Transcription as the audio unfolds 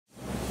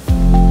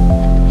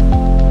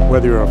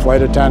Whether you're a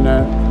flight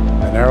attendant,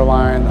 an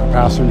airline, a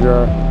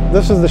passenger,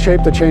 this is the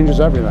shape that changes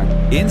everything.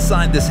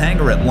 Inside this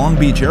hangar at Long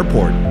Beach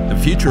Airport, the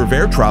future of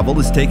air travel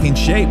is taking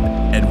shape,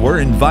 and we're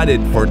invited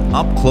for an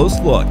up-close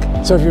look.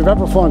 So if you've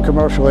ever flown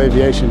commercial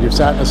aviation, you've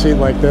sat in a seat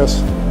like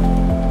this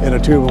in a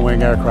tube and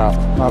wing aircraft,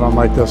 not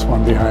unlike this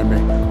one behind me.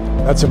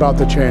 That's about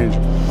to change.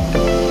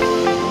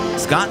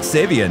 Scott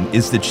Savian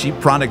is the Chief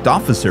Product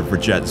Officer for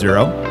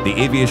JetZero,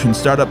 the aviation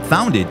startup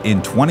founded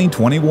in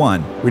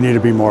 2021. We need to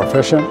be more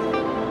efficient.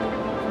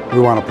 We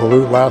want to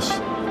pollute less.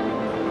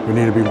 We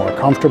need to be more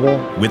comfortable.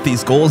 With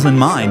these goals in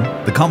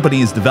mind, the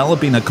company is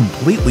developing a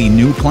completely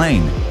new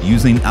plane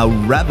using a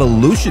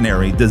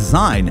revolutionary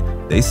design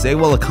they say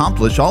will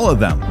accomplish all of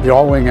them. The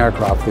all-wing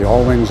aircraft, the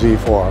all-wing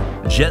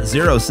Z4.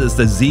 JetZero says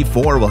the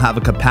Z4 will have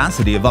a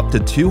capacity of up to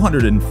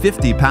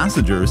 250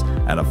 passengers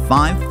at a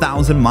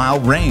 5,000-mile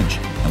range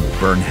and will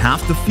burn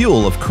half the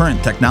fuel of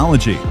current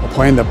technology. A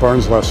plane that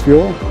burns less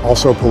fuel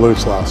also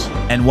pollutes less.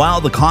 And while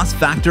the cost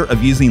factor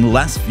of using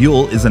less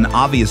fuel is an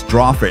obvious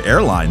draw for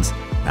airlines,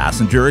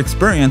 passenger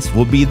experience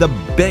will be the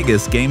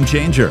biggest game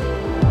changer.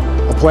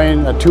 A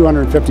plane at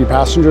 250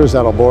 passengers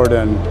that'll board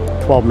in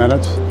 12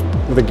 minutes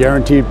with a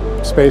guaranteed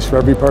space for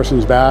every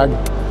person's bag,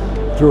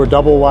 through a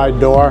double wide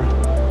door,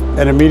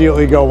 and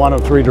immediately go one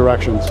of 3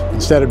 directions.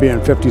 Instead of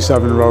being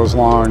 57 rows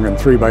long and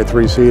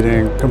 3x3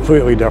 seating,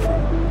 completely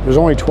different. There's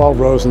only 12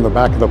 rows in the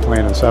back of the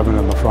plane and 7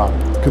 in the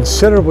front.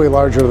 Considerably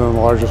larger than the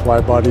largest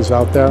wide bodies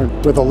out there,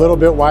 with a little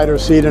bit wider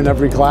seat in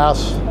every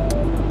class,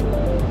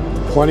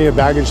 plenty of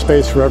baggage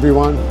space for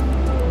everyone,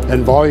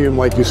 and volume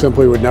like you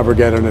simply would never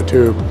get in a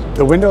tube.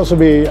 The windows will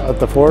be at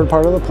the forward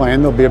part of the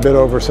plane. They'll be a bit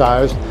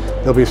oversized.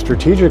 They'll be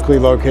strategically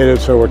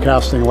located so we're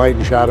casting light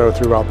and shadow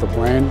throughout the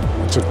plane.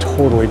 It's a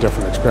totally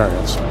different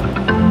experience.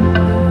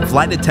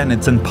 Flight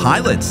attendants and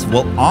pilots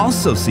will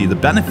also see the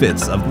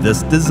benefits of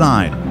this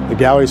design. The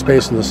galley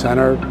space in the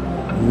center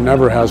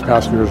never has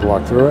passengers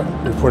walk through it.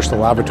 We push the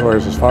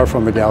lavatories as far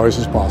from the galleys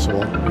as possible.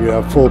 You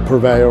have full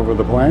purvey over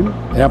the plane,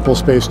 ample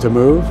space to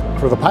move.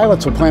 For the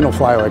pilots, the plane will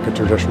fly like a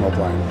traditional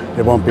plane.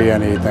 It won't be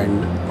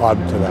anything odd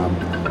to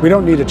them. We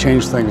don't need to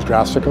change things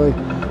drastically.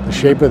 The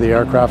shape of the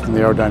aircraft and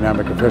the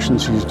aerodynamic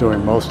efficiency is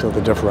doing most of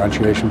the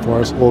differentiation for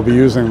us. We'll be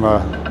using the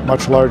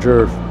much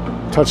larger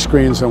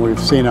touchscreens than we've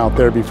seen out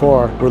there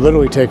before. We're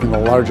literally taking the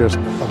largest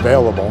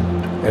available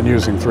and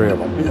using 3 of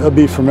them. It'll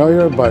be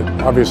familiar, but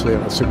obviously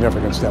a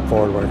significant step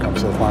forward when it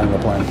comes to flying the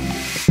plane.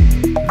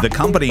 The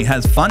company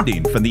has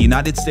funding from the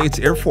United States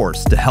Air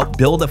Force to help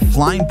build a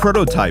flying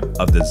prototype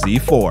of the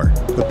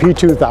Z4. The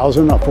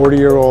P2000, a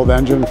 40-year-old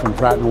engine from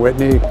Pratt &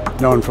 Whitney,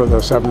 known for the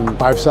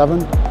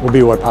 757, will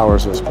be what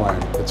powers this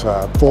plane. It's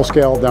a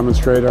full-scale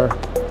demonstrator,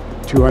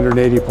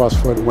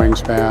 280-plus foot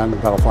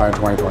wingspan that'll fly in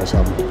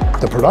 2027.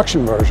 The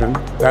production version,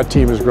 that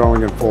team is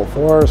growing in full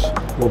force.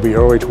 Will be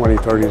early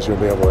 2030s, you'll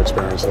be able to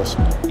experience this.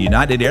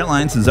 United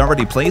Airlines has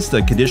already placed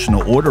a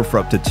conditional order for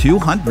up to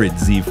 200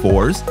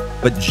 Z4s,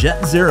 but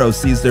JetZero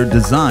sees their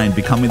design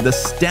becoming the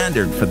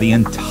standard for the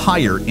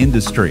entire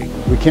industry.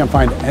 We can't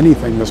find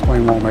anything this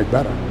plane won't make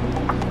better.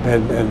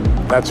 And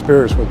that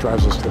spirit is what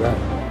drives us today.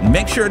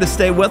 Make sure to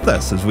stay with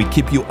us as we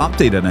keep you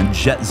updated on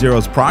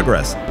JetZero's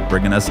progress,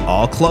 bringing us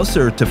all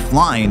closer to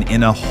flying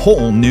in a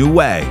whole new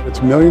way.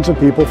 It's millions of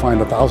people flying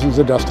to thousands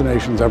of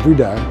destinations every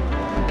day,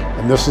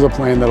 and this is a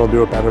plane that'll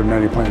do it better than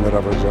any plane that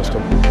ever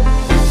existed.